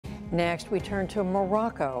Next, we turn to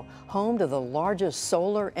Morocco, home to the largest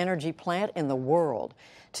solar energy plant in the world.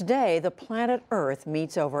 Today, the planet Earth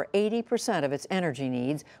meets over 80% of its energy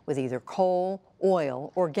needs with either coal,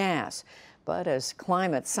 oil, or gas. But as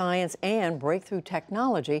climate science and breakthrough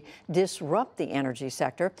technology disrupt the energy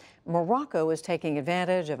sector, Morocco is taking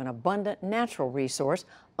advantage of an abundant natural resource,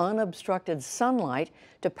 unobstructed sunlight,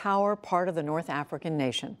 to power part of the North African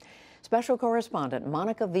nation. Special correspondent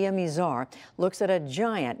Monica Villamizar looks at a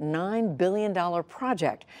giant $9 billion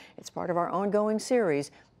project. It's part of our ongoing series,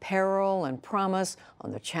 Peril and Promise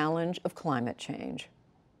on the Challenge of Climate Change.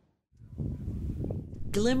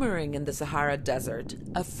 Glimmering in the Sahara Desert,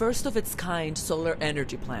 a first-of-its-kind solar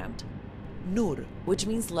energy plant. Noor, which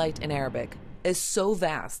means light in Arabic, is so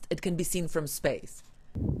vast it can be seen from space.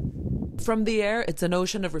 From the air, it's an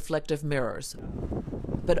ocean of reflective mirrors.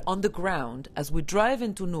 But on the ground, as we drive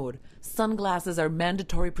into Noor, sunglasses are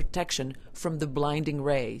mandatory protection from the blinding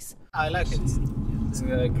rays. I like it. It's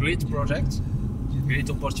a great project,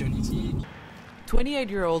 great opportunity.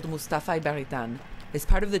 28-year-old Mustafa Ibaritan is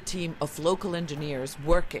part of the team of local engineers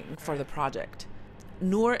working for the project.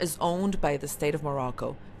 Noor is owned by the state of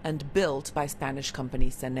Morocco and built by Spanish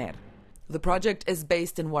company Sener. The project is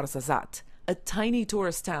based in Ouarzazate, a tiny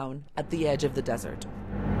tourist town at the edge of the desert.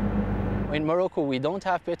 In Morocco, we don't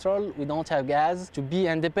have petrol, we don't have gas. To be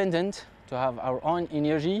independent, to have our own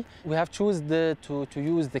energy, we have chosen to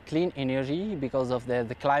use the clean energy because of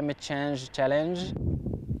the climate change challenge.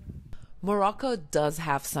 Morocco does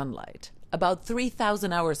have sunlight, about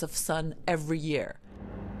 3,000 hours of sun every year.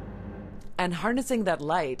 And harnessing that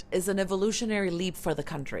light is an evolutionary leap for the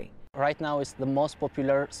country. Right now, it's the most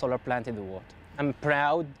popular solar plant in the world. I'm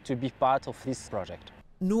proud to be part of this project.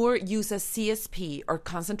 Noor uses CSP, or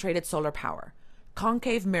concentrated solar power.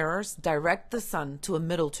 Concave mirrors direct the sun to a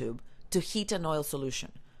middle tube to heat an oil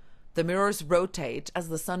solution. The mirrors rotate as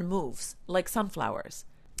the sun moves, like sunflowers.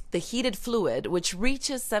 The heated fluid, which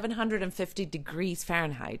reaches 750 degrees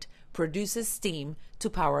Fahrenheit, produces steam to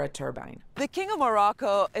power a turbine. The King of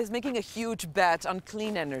Morocco is making a huge bet on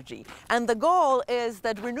clean energy, and the goal is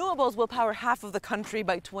that renewables will power half of the country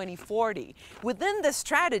by 2040. Within this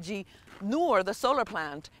strategy, Noor, the solar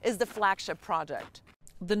plant, is the flagship project.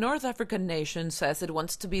 The North African nation says it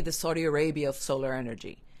wants to be the Saudi Arabia of solar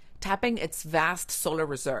energy, tapping its vast solar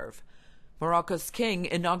reserve. Morocco's king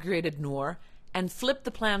inaugurated Noor and flipped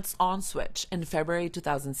the plant's on switch in February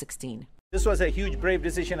 2016. This was a huge, brave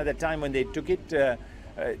decision at the time when they took it.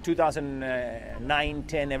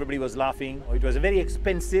 2009-10, everybody was laughing. It was very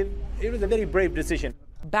expensive. It was a very brave decision.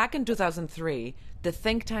 Back in 2003, the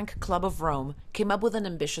think tank Club of Rome came up with an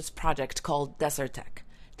ambitious project called Desertec.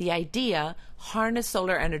 The idea: harness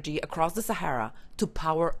solar energy across the Sahara to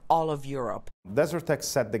power all of Europe. Desertec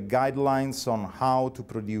set the guidelines on how to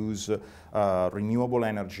produce renewable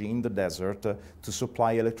energy in the desert to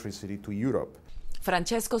supply electricity to Europe.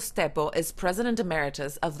 Francesco Steppo is president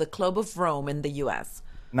emeritus of the Club of Rome in the US.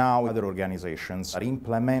 Now other organizations are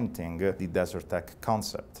implementing the Desertec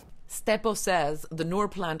concept. Steppo says the Noor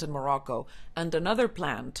plant in Morocco and another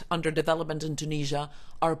plant under development in Tunisia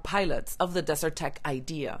are pilots of the Desertec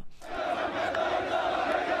idea.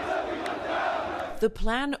 The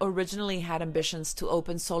plan originally had ambitions to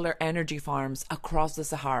open solar energy farms across the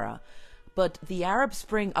Sahara, but the Arab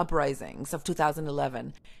Spring uprisings of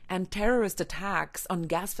 2011 and terrorist attacks on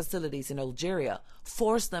gas facilities in Algeria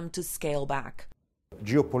forced them to scale back.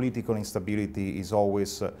 Geopolitical instability is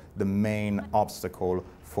always the main obstacle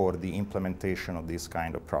for the implementation of these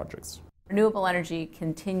kind of projects. Renewable energy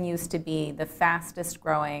continues to be the fastest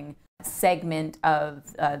growing segment of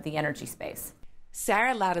the energy space.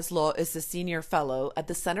 Sarah Ladislaw is a senior fellow at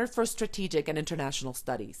the Center for Strategic and International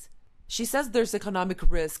Studies. She says there's economic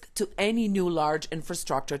risk to any new large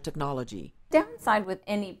infrastructure technology. Downside with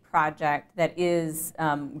any project that is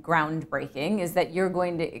groundbreaking is that you're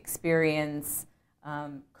going to experience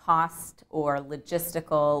cost or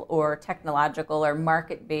logistical or technological or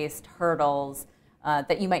market-based hurdles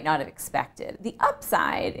that you might not have expected. The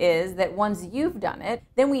upside is that once you've done it,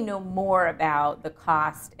 then we know more about the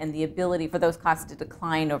cost and the ability for those costs to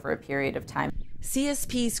decline over a period of time.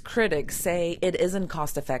 CSP's critics say it isn't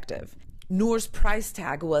cost-effective. Noor's price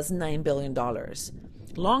tag was $9 billion.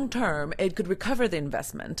 Long-term, it could recover the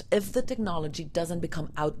investment if the technology doesn't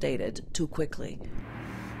become outdated too quickly.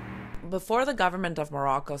 Before the government of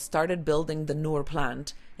Morocco started building the Noor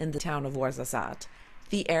plant in the town of Ouarzazate,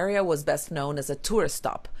 the area was best known as a tourist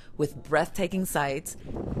stop with breathtaking sights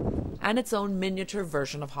and its own miniature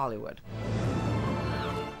version of Hollywood.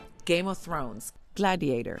 Game of Thrones,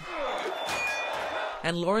 Gladiator,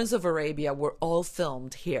 and Lawrence of Arabia were all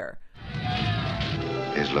filmed here.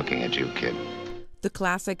 He's looking at you, kid. The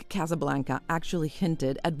classic Casablanca actually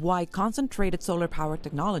hinted at why concentrated solar power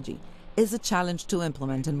technology is a challenge to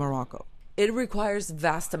implement in Morocco. It requires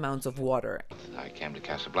vast amounts of water. I came to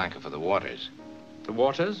Casablanca for the waters. The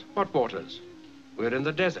waters? What waters? We're in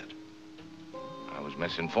the desert. I was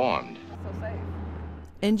misinformed.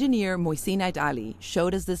 Engineer Moisinait Ali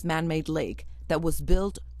showed us this man-made lake that was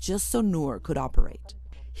built just so Noor could operate.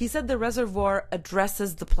 He said the reservoir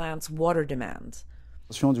addresses the plant's water demands.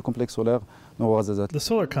 The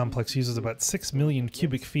solar complex uses about 6 million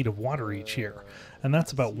cubic feet of water each year, and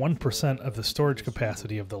that's about 1% of the storage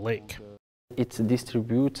capacity of the lake. It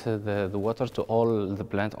distributes the water to all the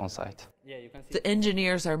plant on site. The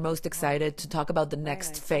engineers are most excited to talk about the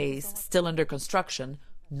next phase, still under construction,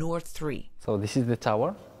 Noor 3. So this is the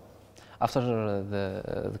tower. After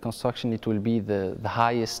the construction, it will be the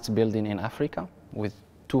highest building in Africa with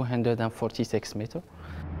 246 meters.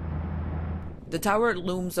 The tower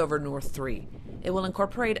looms over Noor 3. It will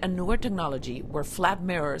incorporate a newer technology where flat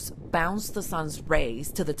mirrors bounce the sun's rays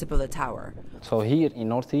to the tip of the tower. So here in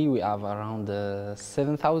Noor 3 we have around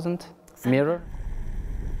 7,000 mirrors.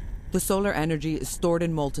 The solar energy is stored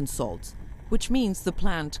in molten salt, which means the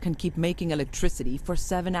plant can keep making electricity for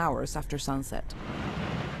 7 hours after sunset.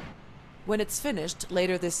 When it's finished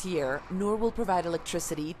later this year, Noor will provide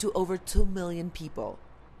electricity to over 2 million people.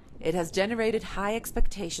 It has generated high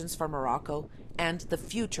expectations for Morocco and the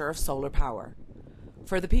future of solar power.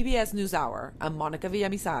 For the PBS NewsHour, I'm Monica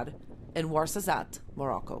Villamizar in Ouarzazate,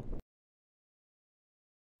 Morocco.